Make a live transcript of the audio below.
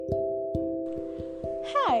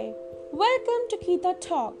Hi, welcome to Kita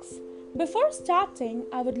Talks. Before starting,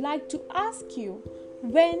 I would like to ask you,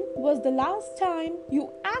 when was the last time you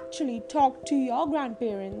actually talked to your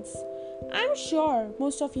grandparents? I'm sure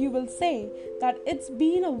most of you will say that it's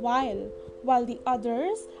been a while the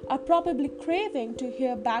others are probably craving to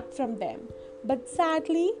hear back from them. But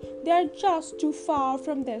sadly, they are just too far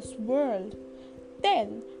from this world.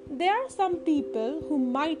 Then there are some people who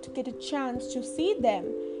might get a chance to see them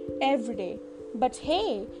every day. But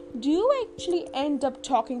hey, do you actually end up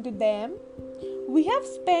talking to them? We have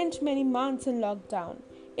spent many months in lockdown.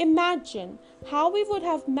 Imagine how we would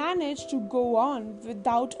have managed to go on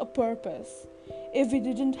without a purpose. If we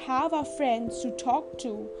didn't have our friends to talk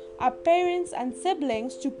to, our parents and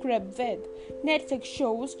siblings to crib with, Netflix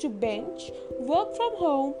shows to binge, work from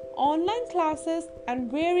home, online classes, and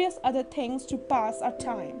various other things to pass our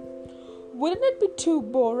time. Wouldn't it be too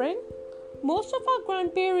boring? Most of our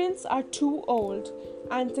grandparents are too old,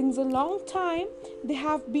 and since a long time, they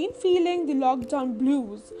have been feeling the lockdown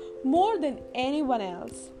blues more than anyone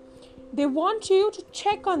else. They want you to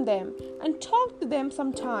check on them and talk to them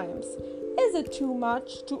sometimes. Is it too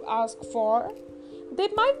much to ask for? They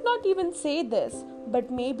might not even say this, but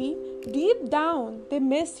maybe deep down they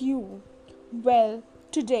miss you. Well,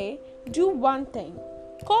 today, do one thing: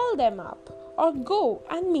 call them up or go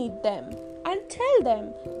and meet them and tell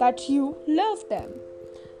them that you love them.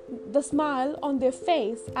 The smile on their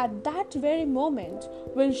face at that very moment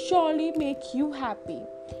will surely make you happy.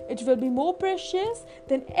 It will be more precious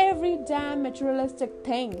than every damn materialistic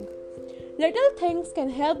thing. Little things can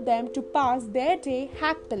help them to pass their day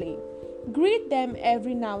happily. Greet them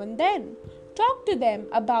every now and then. Talk to them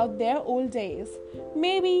about their old days.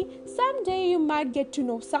 Maybe someday you might get to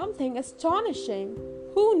know something astonishing.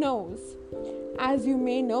 Who knows? As you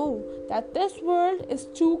may know that this world is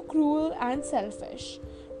too cruel and selfish.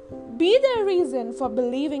 Be their reason for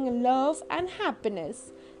believing in love and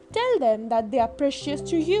happiness. Tell them that they are precious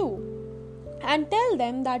to you. And tell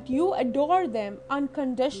them that you adore them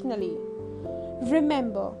unconditionally.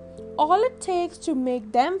 Remember, all it takes to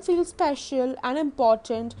make them feel special and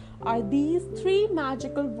important are these three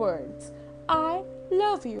magical words: I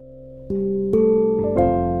love you.